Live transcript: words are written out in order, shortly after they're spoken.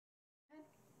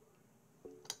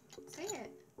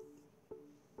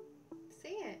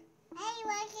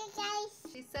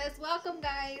guys. She says, welcome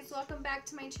guys, welcome back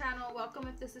to my channel. Welcome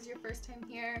if this is your first time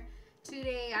here.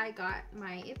 Today I got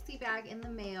my Ipsy bag in the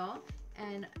mail,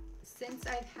 and since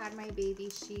I've had my baby,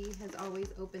 she has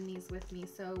always opened these with me.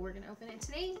 So we're gonna open it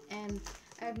today, and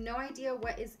I have no idea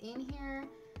what is in here.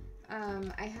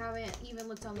 I haven't even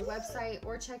looked on the website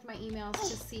or checked my emails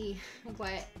to see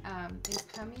what is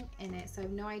coming in it. So I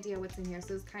have no idea what's in here.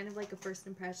 So it's kind of like a first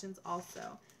impressions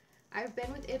also. I've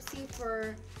been with Ipsy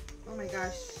for, oh my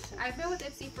gosh, I've been with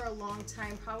Ipsy for a long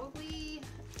time, probably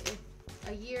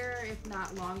a year, if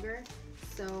not longer.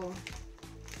 So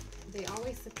they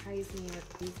always surprise me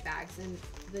with these bags, and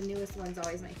the newest one's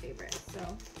always my favorite.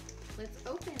 So let's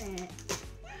open it.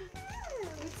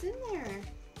 What's in there?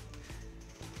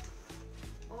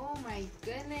 Oh my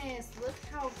goodness, look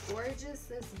how gorgeous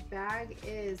this bag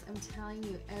is. I'm telling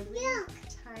you, every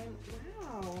time,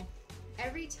 wow.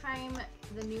 Every time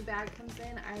the new bag comes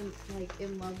in, I'm like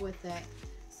in love with it.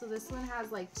 So this one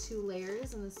has like 2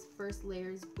 layers, and this first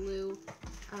layer is blue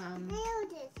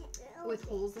with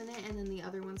holes in it, and then the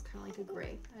other one's kind of like a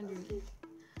gray underneath.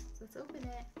 So let's open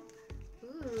it.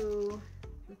 Ooh,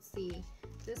 let's see.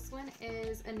 This one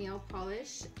is a nail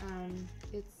polish.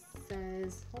 It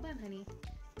says, hold on honey.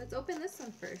 Let's open this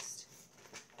one first.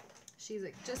 She's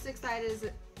like, just excited as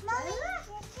it. Mommy,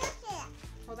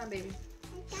 hold on baby.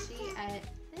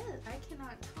 I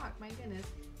cannot talk, my goodness.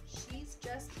 She's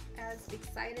just as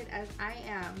excited as I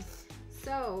am.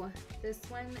 So this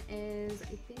one is,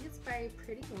 I think it's by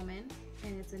Pretty Woman,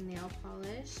 and it's a nail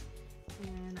polish,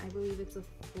 and I believe it's a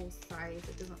full size.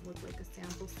 It doesn't look like a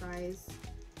sample size.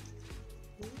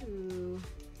 Ooh,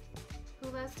 who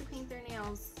loves to paint their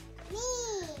nails? me.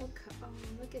 Oh,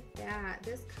 look at that.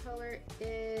 This color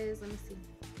is, let me see.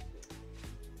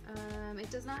 It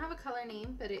does not have a color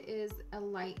name, but it is a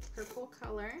light purple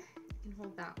color. You can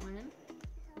hold that one.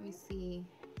 Let me see.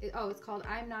 Oh, it's called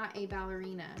I'm Not a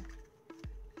Ballerina.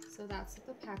 So that's what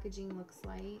the packaging looks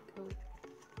like. Oh.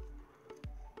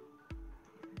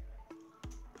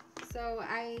 So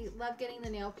I love getting the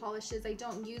nail polishes. I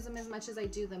don't use them as much as I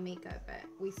do the makeup, but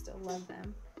we still love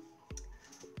them.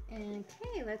 And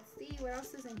okay, let's see what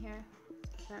else is in here.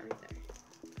 That right there.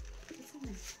 What's in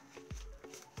there?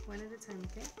 One at a time,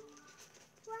 okay?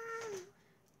 Wow.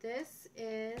 This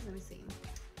is, let me see,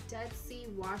 Dead Sea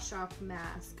Wash Off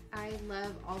Mask. I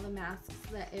love all the masks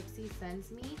that Ipsy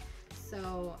sends me,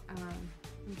 so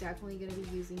I'm definitely going to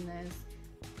be using this.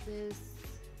 This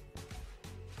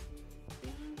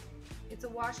thing, it's a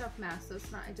wash off mask, so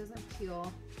it's not, it doesn't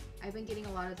peel. I've been getting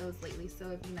a lot of those lately, so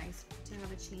it'd be nice to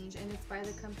have a change, and it's by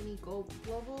the company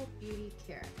Global Beauty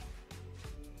Care.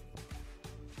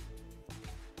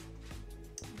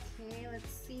 Okay,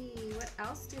 let's see. What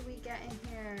else did we get in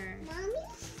here? Mommy?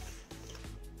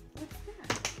 What's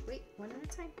that? Wait, one at a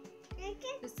time.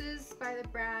 This is by the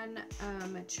brand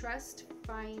Trust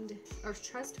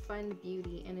Fund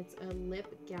Beauty, and it's a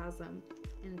lipgasm,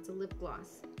 and it's a lip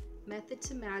gloss. Method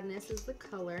to Madness is the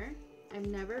color. I've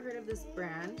never heard of this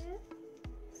brand.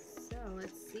 So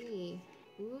let's see.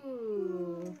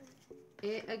 Ooh.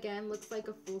 It again looks like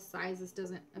a full size. This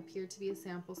doesn't appear to be a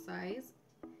sample size.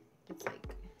 It's like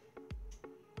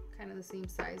kind of the same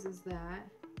size as that.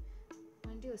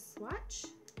 Want to do a swatch?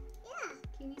 Yeah.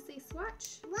 Can you say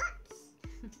swatch? What?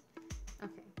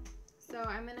 Okay. So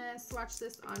I'm going to swatch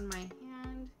this on my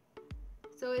hand.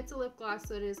 So it's a lip gloss,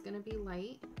 so it is going to be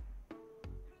light.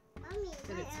 Mommy,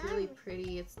 But it's really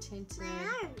pretty. It's tinted. my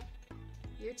arm.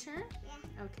 Your turn?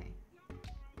 Yeah. Okay.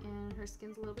 And her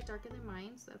skin's a little bit darker than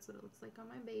mine, so that's what it looks like on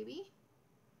my baby.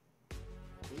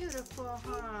 Beautiful,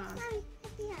 huh? Mommy,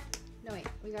 yeah. No, wait.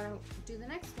 We gotta do the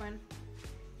next one.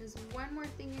 There's one more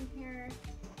thing in here.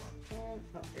 And,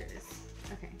 oh, there it is.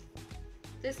 Okay.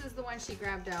 This is the one she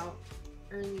grabbed out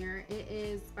earlier. It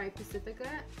is by Pacifica.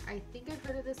 I think I've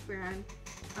heard of this brand.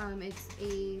 It's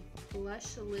a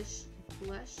luscious.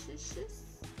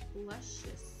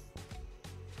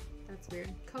 That's weird.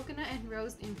 Coconut and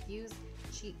rose infused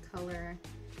cheek color.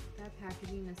 That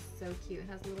packaging is so cute. It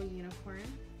has a little unicorn.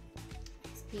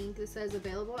 It's pink. This says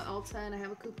available at Ulta, and I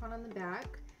have a coupon on the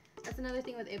back. That's another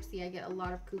thing with Ipsy. I get a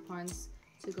lot of coupons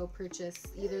to go purchase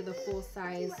either the full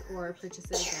size or purchase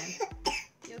it again.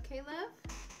 You okay, love?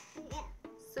 Yeah.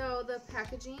 So the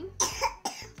packaging. You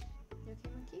okay,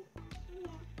 monkey?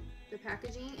 Yeah. The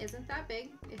packaging isn't that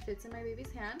big. It fits in my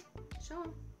baby's hand. Show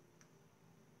him.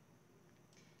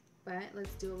 But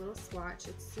let's do a little swatch.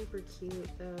 It's super cute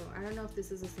though. I don't know if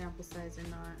this is a sample size or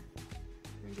not.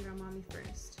 I'm gonna do it on mommy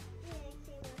first.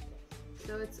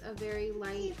 So it's a very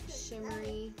light,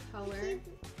 shimmery color.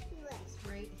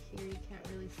 Right here, you can't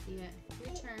really see it.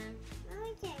 Your turn.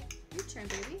 Your turn,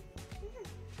 baby.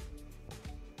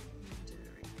 Do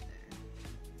it right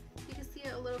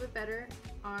little bit better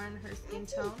on her skin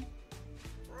tone.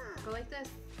 Go like this.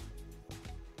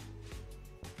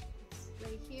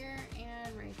 Right here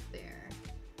and right there.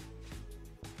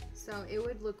 So it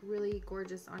would look really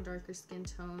gorgeous on darker skin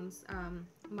tones.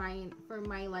 For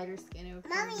my lighter skin, it would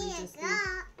probably just be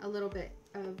a little bit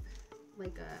of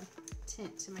like a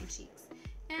tint to my cheeks.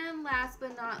 And last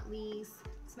but not least,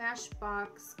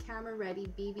 Smashbox Camera Ready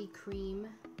BB Cream.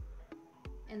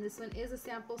 And this one is a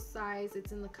sample size.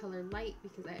 It's in the color light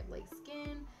because I have light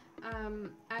skin.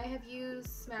 I have used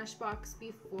Smashbox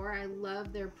before. I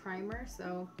love their primer,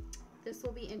 so this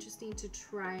will be interesting to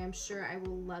try. I'm sure I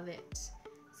will love it.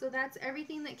 So that's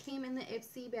everything that came in the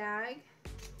Ipsy bag.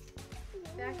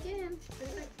 Back in.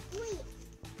 Wait.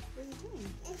 What are you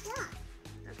doing? It's not.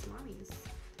 That's Mommy's.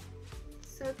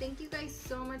 So thank you guys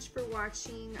so much for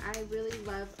watching. I really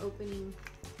love opening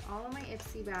all of my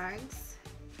Ipsy bags,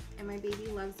 and my baby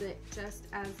loves it just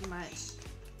as much.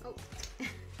 Oh,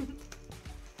 she's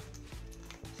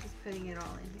putting it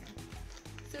all in here.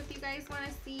 So if you guys want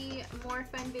to see more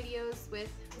fun videos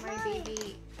with my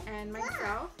baby and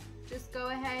myself, just go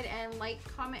ahead and like,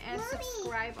 comment, and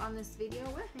subscribe on this video.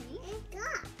 What, honey?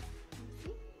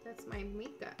 See? That's my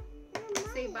makeup.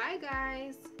 Say bye,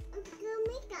 guys.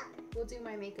 We'll do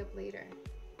my makeup later.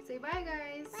 Say bye,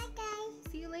 guys. Bye,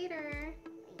 guys. See you later.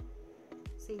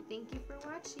 Say thank you for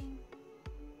watching.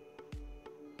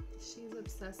 She's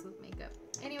obsessed with makeup.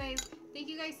 Anyways, thank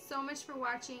you guys so much for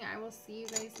watching. I will see you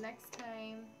guys next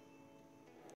time.